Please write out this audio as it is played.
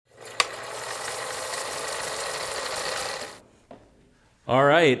All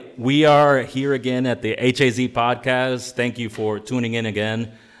right, we are here again at the HAZ podcast. Thank you for tuning in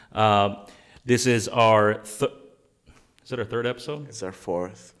again. This is our is it our third episode? It's our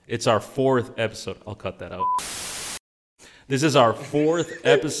fourth. It's our fourth episode. I'll cut that out. This is our fourth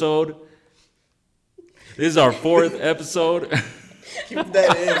episode. This is our fourth episode. Keep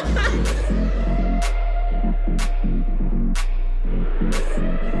that in.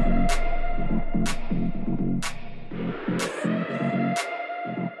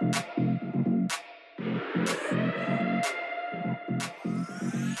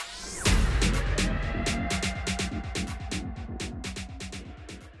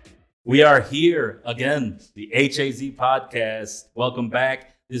 We are here again, the HAZ podcast. Welcome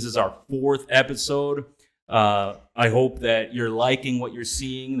back. This is our fourth episode. I hope that you're liking what you're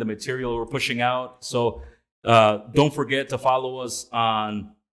seeing, the material we're pushing out. So don't forget to follow us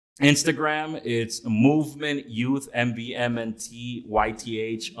on Instagram. It's Movement Youth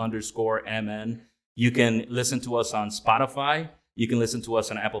MVMNTYTH_MN. You can listen to us on Spotify. You can listen to us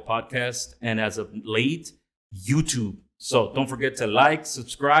on Apple Podcast, and as of late, YouTube. So don't forget to like,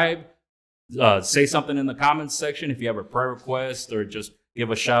 subscribe, say something in the comments section if you have a prayer request or just give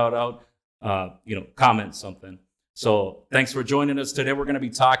a shout out. Comment something. So thanks for joining us today. We're going to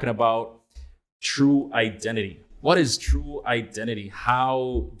be talking about true identity. What is true identity?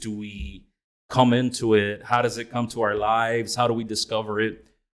 How do we come into it? How does it come to our lives? How do we discover it?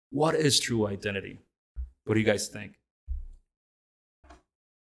 What is true identity? What do you guys think?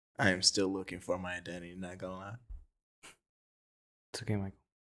 I am still looking for my identity, not gonna lie. It's okay, Michael.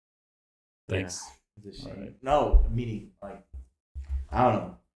 Thanks. Yeah. All right. No, meaning, like, I don't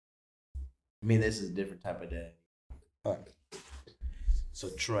know. I mean, this is a different type of identity. So,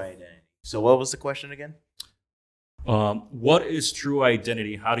 true identity. So, what was the question again? What is true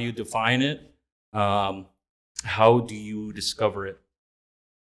identity? How do you define it? How do you discover it?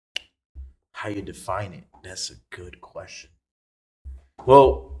 How you define it? That's a good question.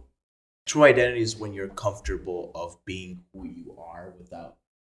 Well, true identity is when you're comfortable of being who you are without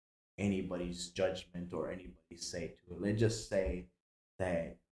anybody's judgment or anybody's say to it. Let's just say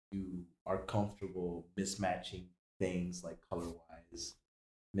that you are comfortable mismatching things like color-wise,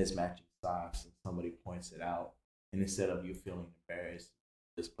 mismatching socks, and somebody points it out. And instead of you feeling embarrassed,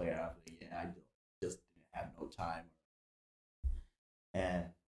 just play it out like, yeah, I just didn't have no time. And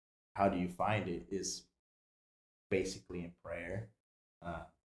how do you find it is basically in prayer.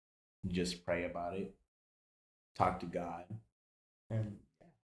 Just pray about it, talk to God, and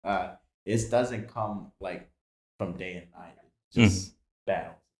it doesn't come like from day and night. It's just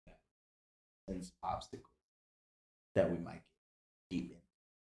battles and obstacles that we might get deep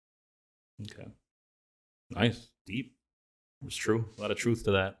in. Okay. Nice. Deep. It's true. A lot of truth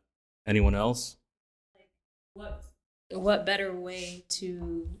to that. Anyone else? What better way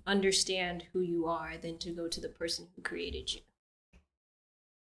to understand who you are than to go to the person who created you?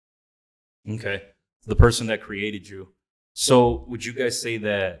 Okay. The person that created you. So would you guys say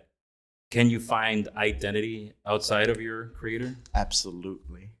that can you find identity outside of your creator?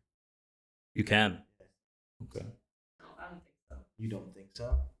 Absolutely. You can. Okay. No, I don't think so. You don't think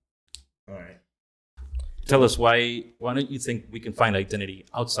so? All right. Tell us why don't you think we can find identity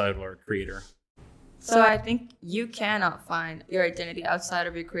outside of our creator? So I think you cannot find your identity outside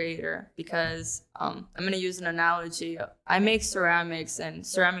of your creator because I'm going to use an analogy. I make ceramics and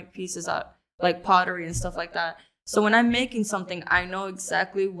ceramic pieces out like pottery and stuff like that. So when I'm making something, I know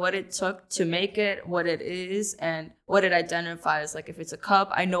exactly what it took to make it, what it is, and what it identifies. Like if it's a cup,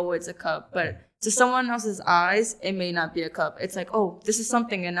 I know it's a cup. But to someone else's eyes, it may not be a cup. It's like, oh, this is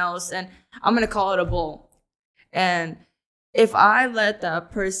something else, and I'm going to call it a bowl. And if I let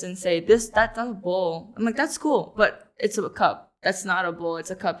that person say that's a bowl, I'm like, that's cool, but it's a cup. That's not a bowl,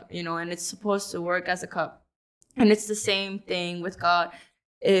 it's a cup, and it's supposed to work as a cup. And it's the same thing with God.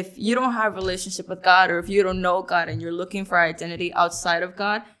 If you don't have a relationship with God, or if you don't know God and you're looking for identity outside of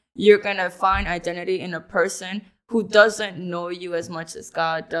God, you're going to find identity in a person who doesn't know you as much as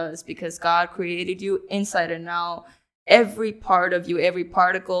God does, because God created you inside and out. Every part of you, every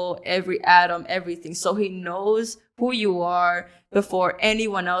particle, every atom, everything. So he knows who you are before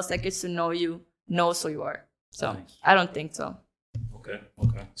anyone else that gets to know you knows who you are. So Nice. I don't think so. Okay.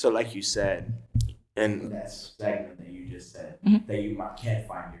 So, like you said, in that segment that you just said, that you can't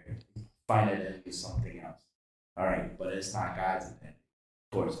find identity is something else. All right, but it's not God's identity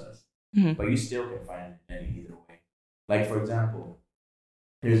towards us. But you still can find identity either way. Like, for example,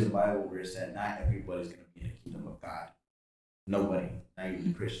 there's a Bible where it said not everybody's going to be in the kingdom of God. Nobody, not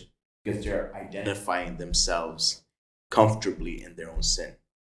even Christian, because they're identifying themselves comfortably in their own sin.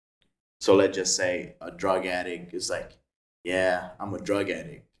 So let's just say a drug addict is like, yeah, I'm a drug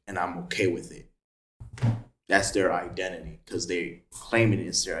addict and I'm okay with it. That's their identity because they claim it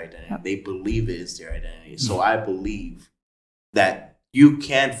is their identity. Yep. They believe it is their identity. So I believe that you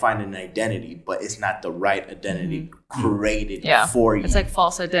can find an identity, but it's not the right identity created Yeah. for you. It's like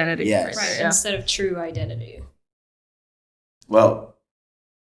false identity. Yes. Right. Yeah. Instead of true identity. Well,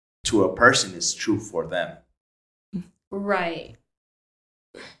 to a person, it's true for them. Right.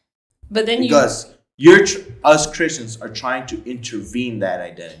 But then Because us Christians are trying to intervene that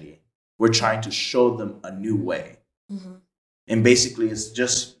identity. We're trying to show them a new way. Mhm. And basically, it's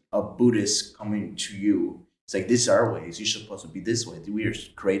just a Buddhist coming to you. It's like, these are our ways. You're supposed to be this way. We are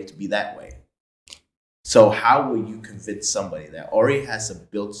created to be that way. So how will you convince somebody that already has a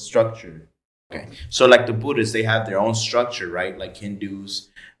built structure? Okay. So like the Buddhists, they have their own structure, right? Like Hindus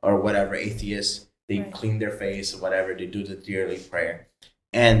or whatever, atheists, they Right. clean their face or whatever. They do the daily prayer.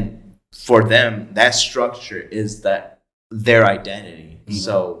 And for them, that structure is that their identity.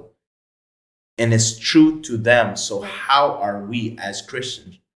 So, and it's true to them. So how are we as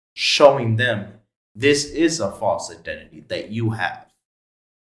Christians showing them this is a false identity that you have?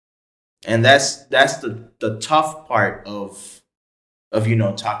 And that's the tough part of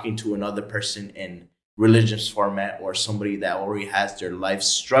talking to another person in religious format or somebody that already has their life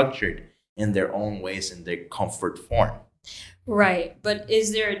structured in their own ways in their comfort form. Right. But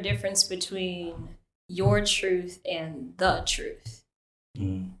is there a difference between your truth and the truth?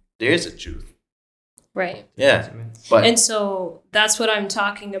 There is a truth. Right. Yeah. But And so that's what I'm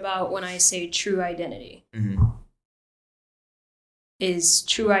talking about when I say true identity. Mhm. Is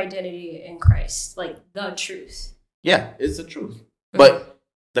true identity in Christ, like the truth. Yeah, it's the truth. But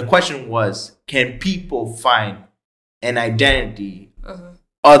the question was, can people find an identity Mhm.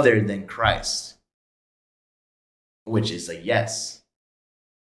 other than Christ? Which is a yes.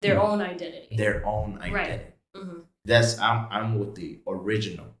 Their own identity. Their own Right. identity. Mhm. That's I'm with the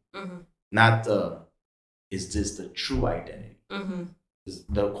original, Mhm. not the is this the true identity? Mhm. 'Cause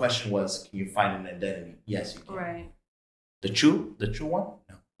the question was, can you find an identity? Yes, you can. Right. The true one?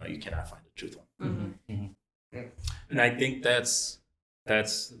 No, you cannot find the truth one. Mhm. And I think that's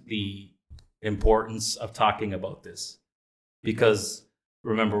the importance of talking about this, because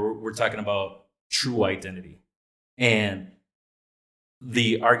remember, we're talking about true identity, and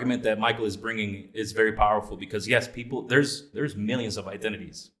the argument that Michael is bringing is very powerful because yes, people, there's millions of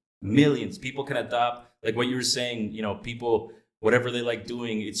identities, millions. People can adopt, like what you were saying, people, whatever they like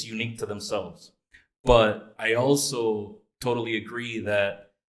doing, it's unique to themselves. But I also totally agree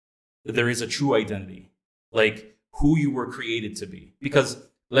that there is a true identity, like who you were created to be. Because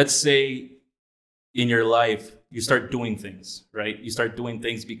let's say in your life, you start doing things, right? You start doing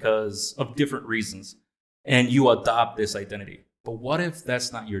things because of different reasons, and you adopt this identity. But what if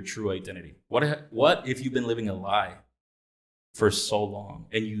that's not your true identity? What if you've been living a lie for so long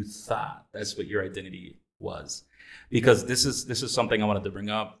and you thought that's what your identity was? Because this is something I wanted to bring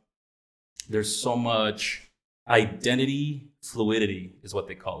up. There's so much identity fluidity is what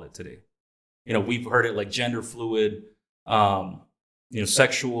they call it today. We've heard it like gender fluid,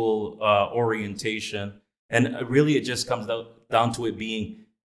 sexual orientation, and really it just comes down to it being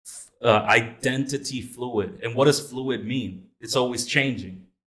identity fluid. And what does fluid mean? It's always changing.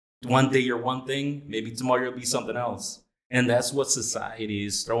 One day you're one thing, maybe tomorrow you'll be something else. And that's what society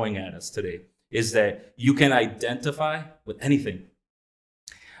is throwing at us today, is that you can identify with anything.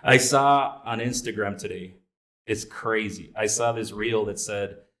 I saw on Instagram today, it's crazy. I saw this reel that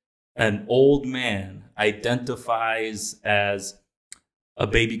said an old man identifies as a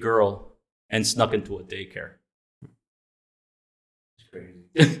baby girl and snuck into a daycare. It's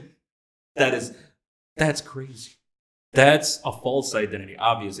crazy. That's crazy. That's a false identity,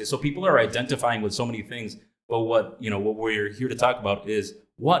 obviously. So people are identifying with so many things, but what we're here to talk about is,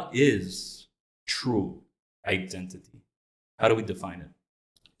 what is true identity? How do we define it?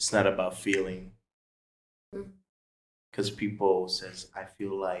 It's not about feeling. Because people says, I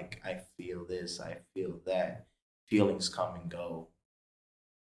feel like, I feel this, I feel that. Feelings come and go.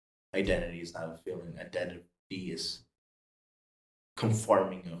 Identity is not a feeling. Identity is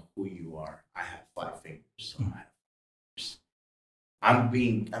conforming of who you are. I have 5 fingers, so I have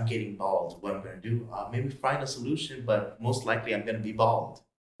fingers. I'm getting bald. What I'm gonna do? Maybe find a solution, but most likely I'm gonna be bald.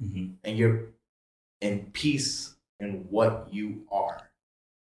 Mm-hmm. And you're in peace in what you are,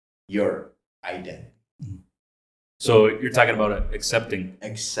 your identity. So you're talking about accepting.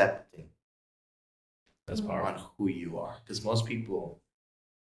 Accepting That's powerful. on who you are, because most people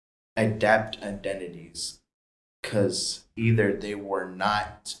adapt identities because either they were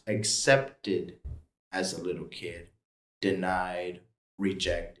not accepted as a little kid, denied,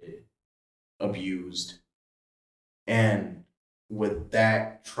 rejected, abused, And with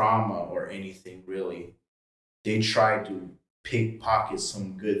that trauma or anything really, they try to pickpocket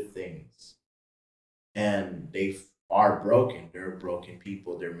some good things. And they are broken. They're broken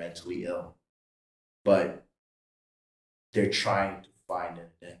people. They're mentally ill. But they're trying to find an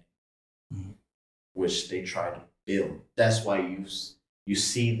identity, Mhm. which they try to build. That's why you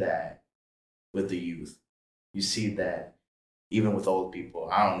see that with the youth. You see that even with old people.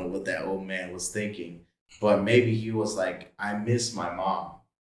 I don't know what that old man was thinking, but maybe he was like, I miss my mom.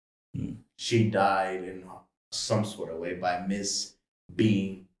 Mm. She died in some sort of way, but I miss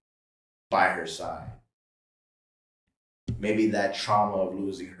being by her side. Maybe that trauma of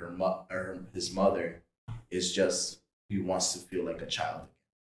losing his mother is just he wants to feel like a child.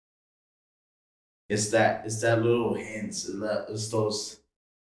 It's that little hints, it's those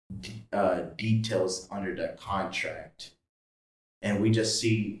details under the contract, and we just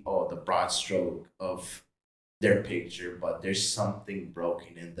see the broad stroke of their picture, but there's something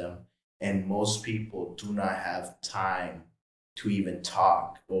broken in them, and most people do not have time to even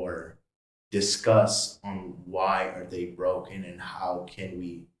talk or discuss on why are they broken and how can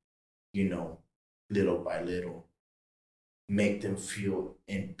we, little by little make them feel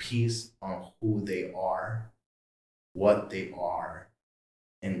in peace on who they are, what they are,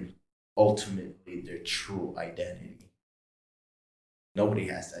 and ultimately their true identity. Nobody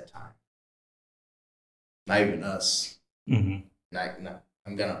has that time. Not even us. Mhm.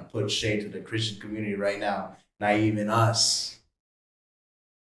 I'm gonna put shade to the Christian community right now. Not even us.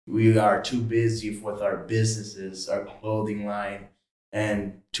 We are too busy with our businesses, our clothing line,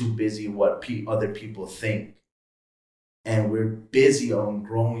 and too busy what other people think. And we're busy on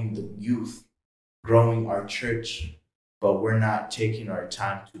growing the youth, growing our church, but we're not taking our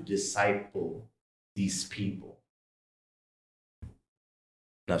time to disciple these people.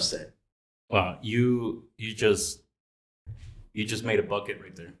 Enough said. Wow, you just made a bucket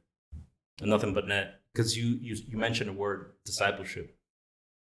right there, and nothing but net. Because you mentioned the word discipleship.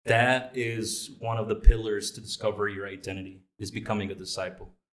 That is one of the pillars to discover your identity, is becoming a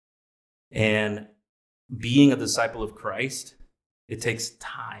disciple. And being a disciple of Christ, it takes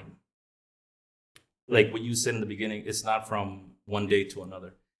time. Like what you said in the beginning, it's not from one day to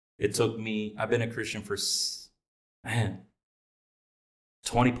another. It took me, I've been a Christian for,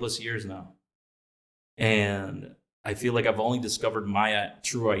 20 plus years now. And I feel like I've only discovered my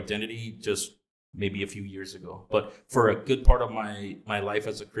true identity just maybe a few years ago. But for a good part of my life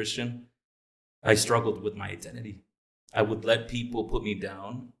as a Christian, I struggled with my identity. I would let people put me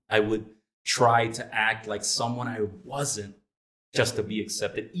down. I would try to act like someone I wasn't just to be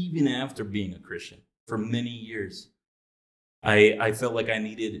accepted, even after being a Christian for many years. I felt like I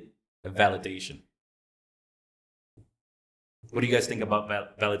needed a validation. What do you guys think about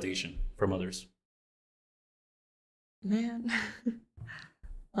validation from others? Man.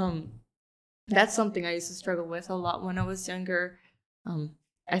 That's something I used to struggle with a lot when I was younger.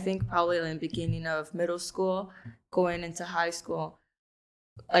 I think probably in the beginning of middle school, going into high school.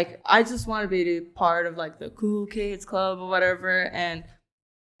 Like, I just want to be part of like the cool kids club or whatever, and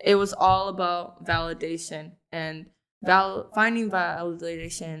it was all about validation and finding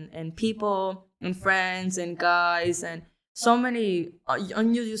validation in people and friends and guys and so many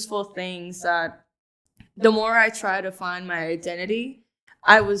unuseful things that the more I try to find my identity,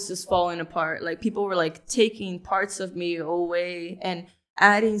 I was just falling apart. Like, people were like taking parts of me away and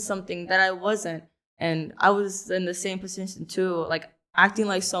adding something that I wasn't. And I was in the same position too, like acting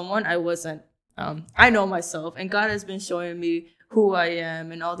like someone I wasn't. I know myself, and God has been showing me who I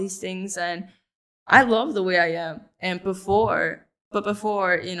am and all these things. And I love the way I am. And before,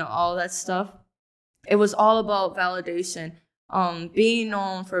 all that stuff, it was all about validation. Being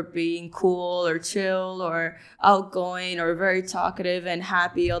known for being cool or chill or outgoing or very talkative and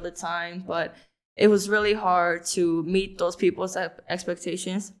happy all the time. But it was really hard to meet those people's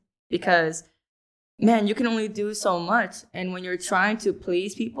expectations because, man, you can only do so much. And when you're trying to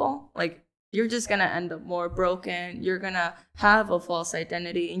please people, like, you're just going to end up more broken. You're going to have a false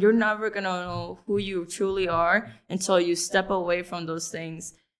identity, and you're never going to know who you truly are until you step away from those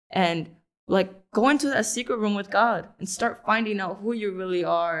things and like go into that secret room with God and start finding out who you really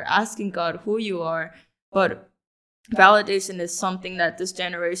are, asking God who you are. But validation is something that this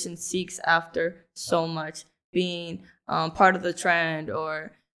generation seeks after so much. Being part of the trend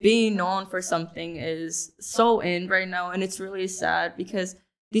or being known for something is so in right now. And it's really sad because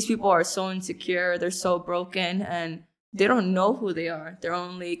these people are so insecure, they're so broken, and they don't know who they are. They're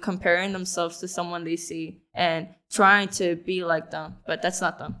only comparing themselves to someone they see and trying to be like them, but that's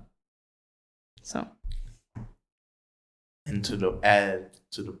not them. So, And to add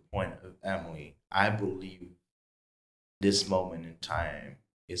to the point of Emily, I believe this moment in time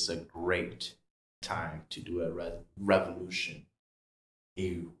is a great time to do a revolution,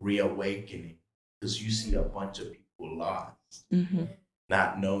 a reawakening, because you see a bunch of people lost,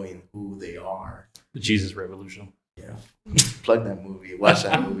 not knowing who they are. The Jesus Revolution. Yeah. Plug that movie. Watch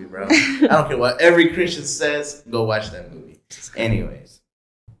that movie, bro. I don't care what every Christian says. Go watch that movie. Anyways,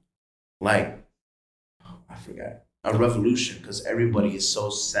 like, I forgot. A revolution, because everybody is so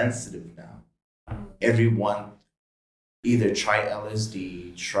sensitive now. Everyone either tried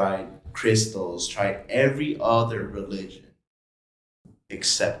LSD, tried crystals, tried every other religion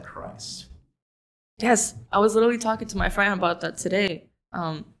except Christ. Yes, I was literally talking to my friend about that today.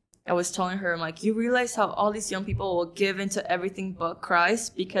 I was telling her, I'm like, you realize how all these young people will give into everything but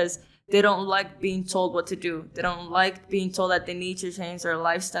Christ because they don't like being told what to do. They don't like being told that they need to change their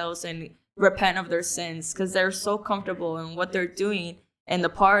lifestyles and repent of their sins because they're so comfortable in what they're doing and the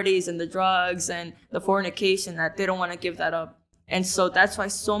parties and the drugs and the fornication that they don't want to give that up. And so that's why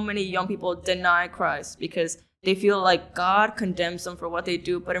so many young people deny Christ, because they feel like God condemns them for what they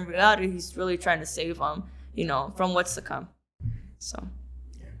do, but in reality, he's really trying to save them, from what's to come. So.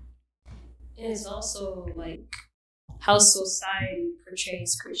 And it's also like how society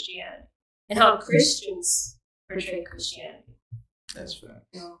portrays Christianity and how Christians portray Christianity. That's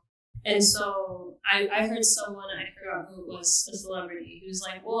fact. And so I heard someone, I forgot who it was, a celebrity, who's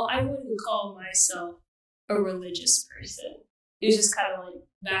like, well, I wouldn't call myself a religious person. He was just kind of like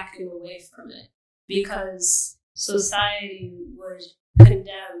backing away from it because society would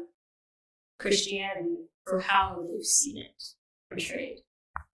condemn Christianity for how they've seen it portrayed.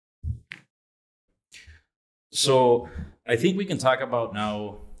 So I think we can talk about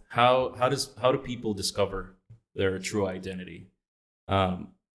now how do people discover their true identity.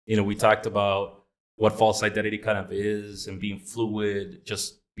 We talked about what false identity kind of is and being fluid,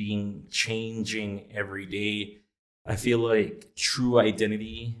 just being changing every day. I feel like true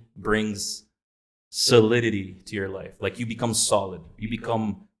identity brings solidity to your life. Like you become solid, you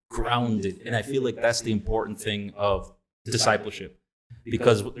become grounded. And I feel like that's the important thing of discipleship,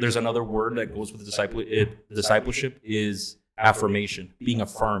 because there's another word that goes with discipleship is affirmation, being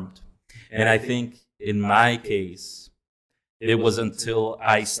affirmed. And I think in my case, it was until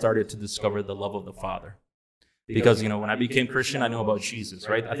I started to discover the love of the Father. Because, when I became Christian, I know about Jesus,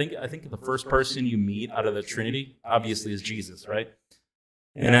 right? I think the first person you meet out of the Trinity, obviously, is Jesus, right?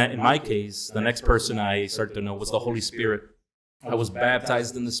 And in my case, the next person I started to know was the Holy Spirit. I was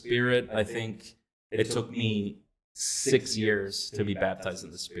baptized in the Spirit. I think it took me 6 years to be baptized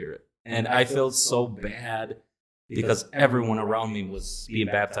in the Spirit. And I felt so bad because everyone around me was being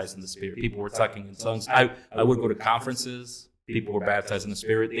baptized in the Spirit. People were talking in tongues. I would go to conferences. People were baptized in the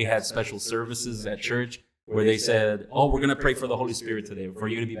Spirit. They had special services at church where they said, oh, we're going to pray for the Holy Spirit today, for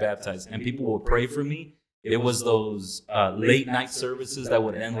you to be baptized. And people would pray for me. It was those late night services that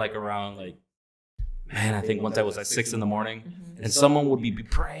would end around I think one time it was 6 a.m. And someone would be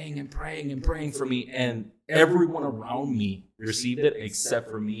praying and praying and praying for me. And everyone around me received it except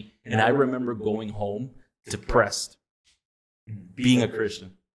for me. And I remember going home depressed, being a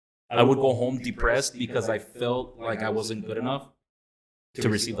Christian. I would go home depressed because I felt like I wasn't good enough to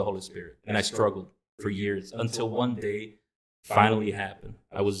receive the Holy Spirit. And I struggled for years until one day finally happened.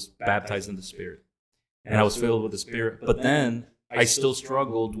 I was baptized in the Spirit and I was filled with the Spirit. But then I still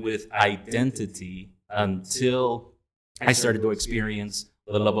struggled with identity until I started to experience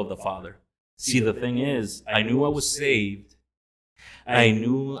the love of the Father. See, the thing is, I knew I was saved. I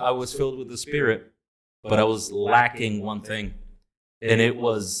knew I was filled with the Spirit, but I was lacking one thing. And it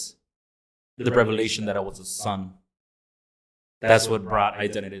was the revelation that I was a son. That's what brought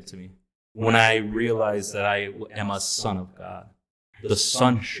identity to me. When I realized that I am a son of God, the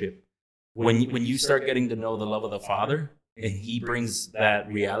sonship. When you start getting to know the love of the Father, and he brings that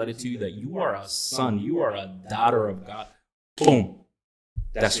reality to you that you are a son, you are a daughter of God, boom,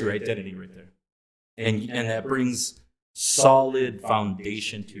 that's your identity right there. And that brings solid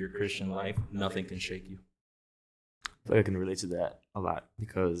foundation to your Christian life. Nothing can shake you. I feel like I can relate to that a lot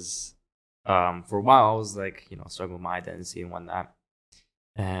because for a while I was struggling with my identity and whatnot.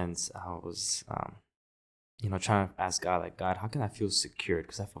 And I was, trying to ask God, God, how can I feel secure?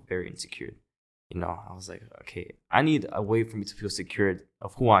 Because I felt very insecure. I was like, okay, I need a way for me to feel secure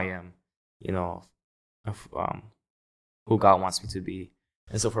of who I am, of who God wants me to be.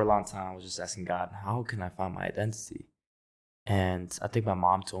 And so for a long time, I was just asking God, how can I find my identity? And I think my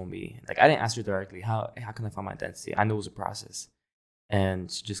mom told me, I didn't ask her directly, how can I find my identity? I know it was a process.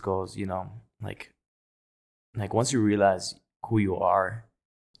 And she just goes, once you realize who you are,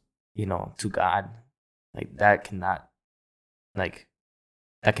 to God, that cannot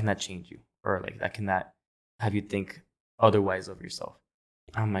change you, or that cannot have you think otherwise of yourself.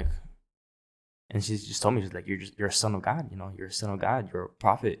 I'm like, and she just told me, she's like, you're a son of God, you're a son of God, you're a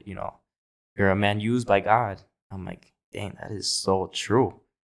prophet, you're a man used by God. I'm like, dang, that is so true,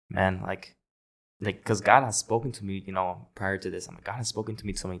 man. Like, because God has spoken to me, prior to this. I'm like, God has spoken to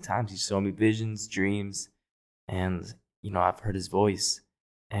me so many times. He's shown me visions, dreams, and I've heard His voice.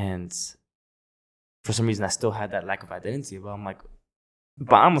 And for some reason, I still had that lack of identity. But I'm like,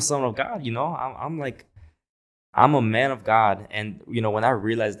 but I'm a son of God, I'm like, I'm a man of God. And, when I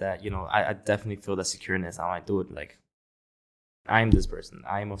realized that, I definitely feel that secureness. I'm like, dude, like, I am this person.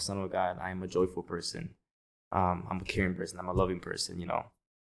 I am a son of God. I am a joyful person. I'm a caring person. I'm a loving person,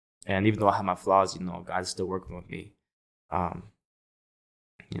 And even though I have my flaws, God's still working with me.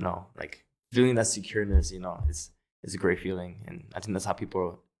 Like, feeling that secureness, it's a great feeling. And I think that's how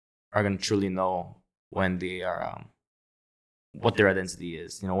people are going to truly know when they are, what their identity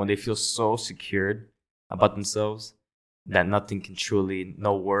is. When they feel so secured about themselves that nothing can truly,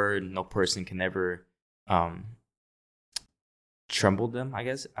 no word, no person can ever tremble them, I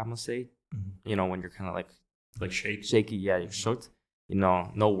guess I'm going to say. When you're kind of like shaky, yeah, you're shocked.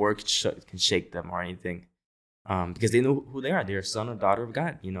 No word can shake them or anything. Because they know who they are. They're a son or daughter of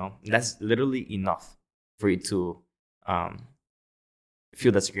God, That's literally enough for you to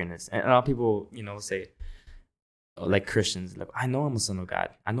feel that secureness. And a lot of people, say, like Christians, like, I know I'm a son of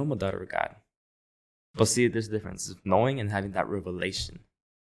God. I know I'm a daughter of God. But see, there's a difference of knowing and having that revelation.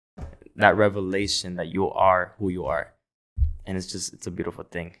 That revelation that you are who you are. And it's a beautiful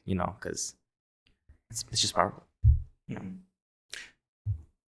thing, because it's just powerful.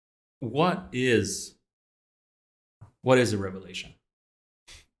 What is a revelation?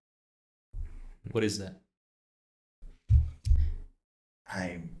 What is that?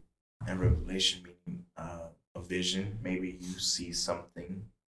 A revelation meaning a vision. Maybe you see something.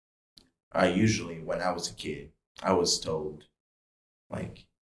 Usually, when I was a kid, I was told, like,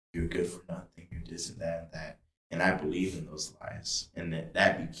 you're good for nothing, you're this and that and that. And I believed in those lies. And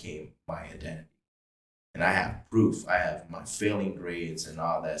that became my identity. And I have proof. I have my failing grades and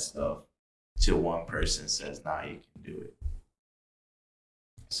all that stuff. Till one person says, nah, you can do it.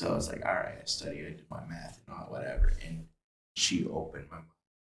 So I was like, all right, I studied, I did my math and all whatever. And she opened my mind.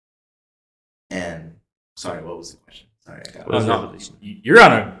 And sorry, what was the question? Sorry, I got What is no, revelation? you're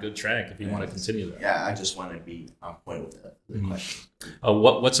on a good track if you want to continue that. Yeah, I just want to be on point with the question.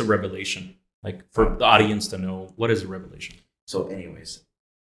 What's a revelation? Like, for the audience to know, what is a revelation? So anyways,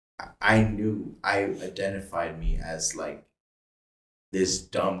 I identified me as like this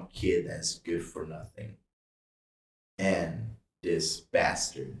dumb kid that's good for nothing. And this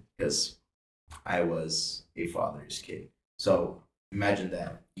bastard, because I was a father's kid. So imagine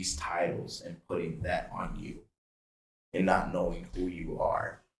that, these titles, and putting that on you and not knowing who you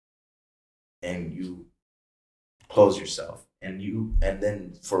are. And you close yourself. And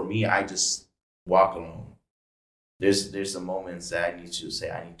then for me, I just walk alone. There's some moments that I need to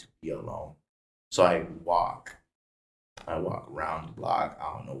say I need to be alone. So I walk around the block,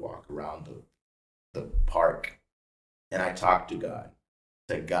 walk around the park, and I talk to God.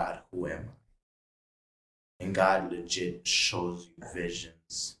 Say, God, who am I? And God legit shows you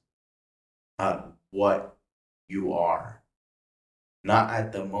visions of what you are. Not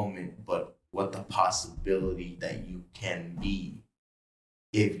at the moment, but what the possibility that you can be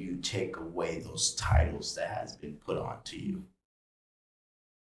if you take away those titles that has been put onto you.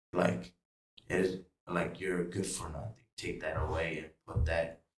 Like, you're good for nothing. Take that away and put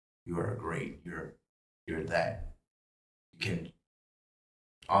that you are great. You're that. You can,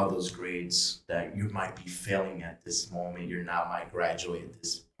 all those grades that you might be failing at this moment, you're not might graduate at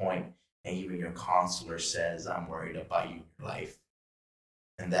this point, and even your counselor says, I'm worried about you in your life.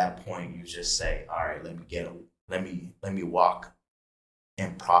 And that point you just say, all right, let me walk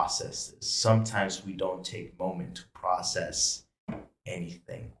and process this. Sometimes we don't take a moment to process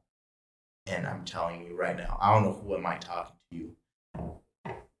anything. And I'm telling you right now, I don't know who am I talking to you.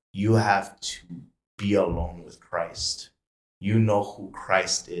 You have to be alone with Christ. You know who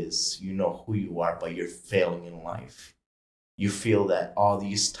Christ is. You know who you are, but you're failing in life. You feel that all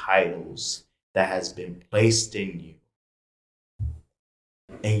these titles that has been placed in you,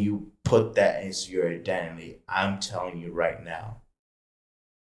 and you put that as your identity. I'm telling you right now,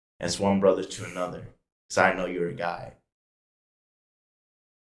 as one brother to another, because I know you're a guy,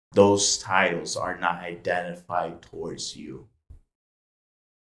 those titles are not identified towards you.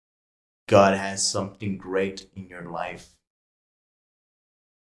 God has something great in your life.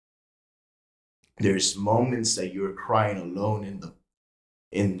 There's moments that you're crying alone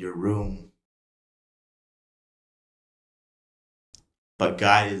in your room. But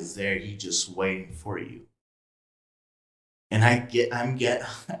God is there. He's just waiting for you. And I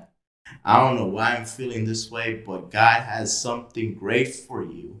don't know why I'm feeling this way, but God has something great for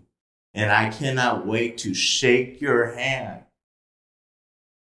you. And I cannot wait to shake your hand.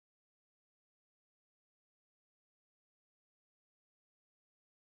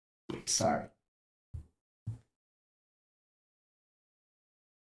 Sorry.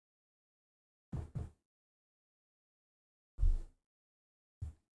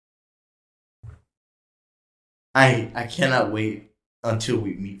 I cannot wait until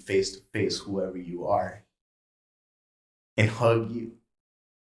we meet face to face, whoever you are, and hug you.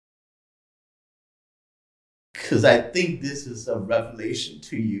 Because I think this is a revelation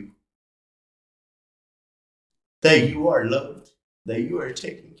to you that you are loved, that you are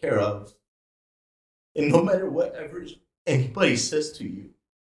taken care of. And no matter whatever anybody says to you,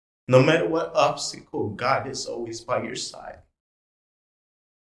 no matter what obstacle, God is always by your side.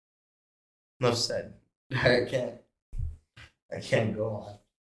 Enough said. I can't go on.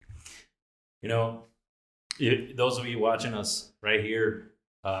 You know, those of you watching us right here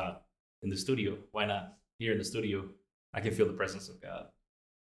in the studio, why not? Here in the studio, I can feel the presence of God.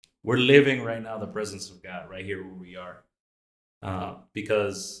 We're living right now the presence of God right here where we are.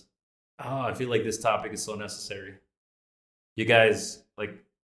 Because I feel like this topic is so necessary. You guys, like,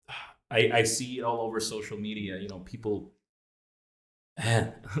 I see it all over social media. You know, people,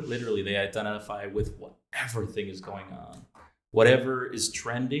 man, literally, they identify with whatever thing is going on, whatever is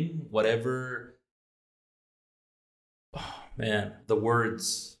trending, whatever. Oh, man, the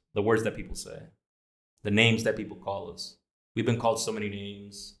words that people say, the names that people call us. We've been called so many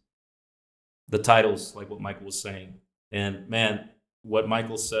names. The titles, like what Michael was saying, and man, what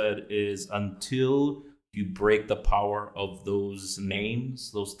Michael said is until you break the power of those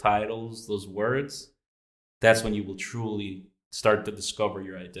names, those titles, those words, that's when you will truly start to discover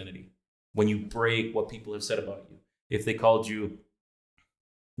your identity. When you break what people have said about you. If they called you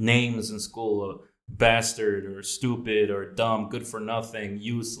names in school, bastard or stupid or dumb, good for nothing,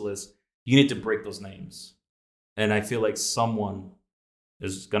 useless, you need to break those names. And I feel like someone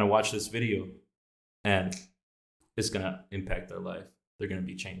is going to watch this video and it's going to impact their life. They're going to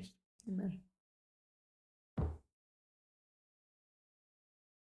be changed. Amen.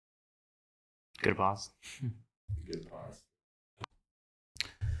 Good pause. Good pause.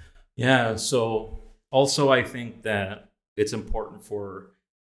 Yeah. So also, I think that it's important for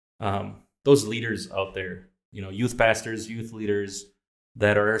those leaders out there, you know, youth pastors, youth leaders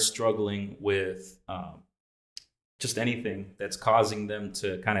that are struggling with just anything that's causing them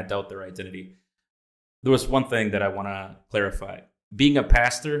to kind of doubt their identity. There was one thing that I want to clarify. Being a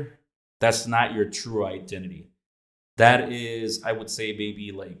pastor, that's not your true identity. That is, I would say,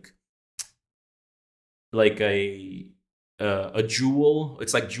 maybe like a jewel.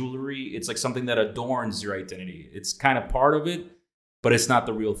 It's like jewelry. It's like something that adorns your identity. It's kind of part of it, but it's not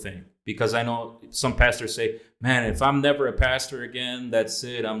the real thing. Because I know some pastors say, man, if I'm never a pastor again, that's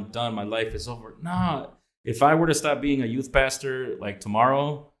it. I'm done. My life is over. Nah, if I were to stop being a youth pastor like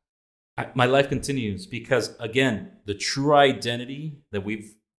tomorrow, my life continues. Because again, the true identity that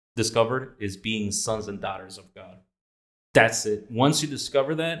we've discovered is being sons and daughters of God. That's it. Once you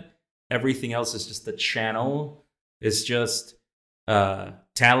discover that, everything else is just a channel. It's just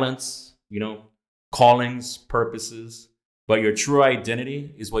talents, you know, callings, purposes. But your true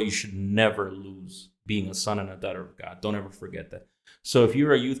identity is what you should never lose, being a son and a daughter of God. Don't ever forget that. So if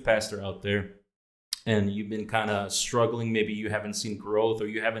you're a youth pastor out there and you've been kind of struggling, maybe you haven't seen growth or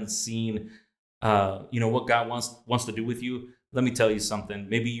you haven't seen, what God wants to do with you, let me tell you something.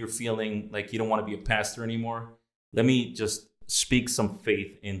 Maybe you're feeling like you don't want to be a pastor anymore. Let me just speak some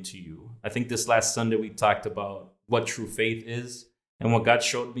faith into you. I think this last Sunday we talked about what true faith is. And what God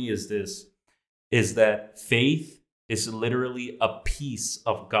showed me is this, is that faith is literally a piece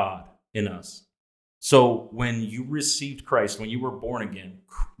of God in us. So when you received Christ, when you were born again,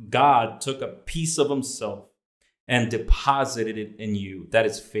 God took a piece of himself and deposited it in you. That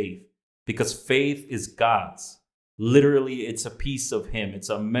is faith, because faith is God's. Literally, it's a piece of him. It's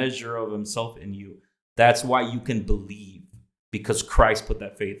a measure of himself in you. That's why you can believe, because Christ put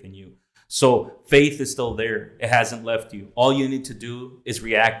that faith in you. So faith is still there. It hasn't left you. All you need to do is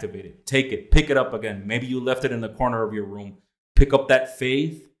reactivate it. Take it. Pick it up again. Maybe you left it in the corner of your room. Pick up that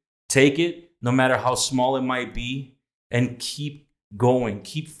faith. Take it, no matter how small it might be, and keep going.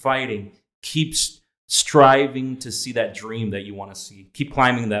 Keep fighting. Keep striving to see that dream that you want to see. Keep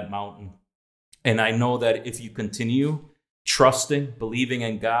climbing that mountain. And I know that if you continue trusting, believing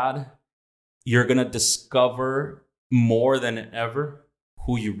in God, you're going to discover more than ever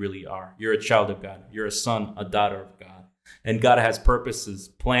who you really are. You're a child of God. You're a son, a daughter of God. And God has purposes,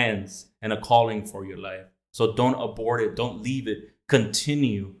 plans, and a calling for your life. So don't abort it. Don't leave it.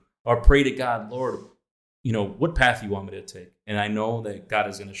 Continue or pray to God, Lord, what path you want me to take. And I know that God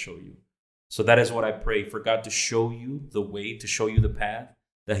is going to show you. So that is what I pray, for God to show you the way, to show you the path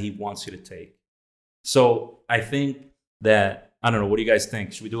that he wants you to take. So I think that, I don't know, what do you guys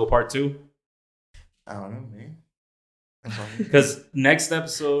think? Should we do a part 2? I don't know, man. Because next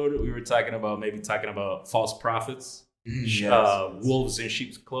episode, we were talking about false prophets, wolves in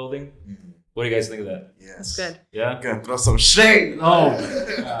sheep's clothing. What do you guys think of that? Yes. That's good. Yeah? Gonna throw some shade. Oh,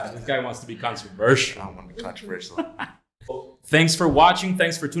 God, this guy wants to be controversial. I want to be controversial. Thanks for watching.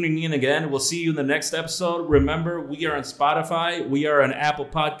 Thanks for tuning in again. We'll see you in the next episode. Remember, we are on Spotify. We are on Apple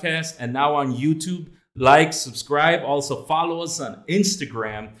Podcasts and now on YouTube. Like, subscribe. Also follow us on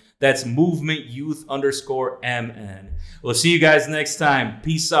Instagram. That's movementyouth_MN. We'll see you guys next time.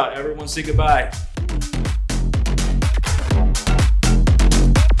 Peace out. Everyone say goodbye.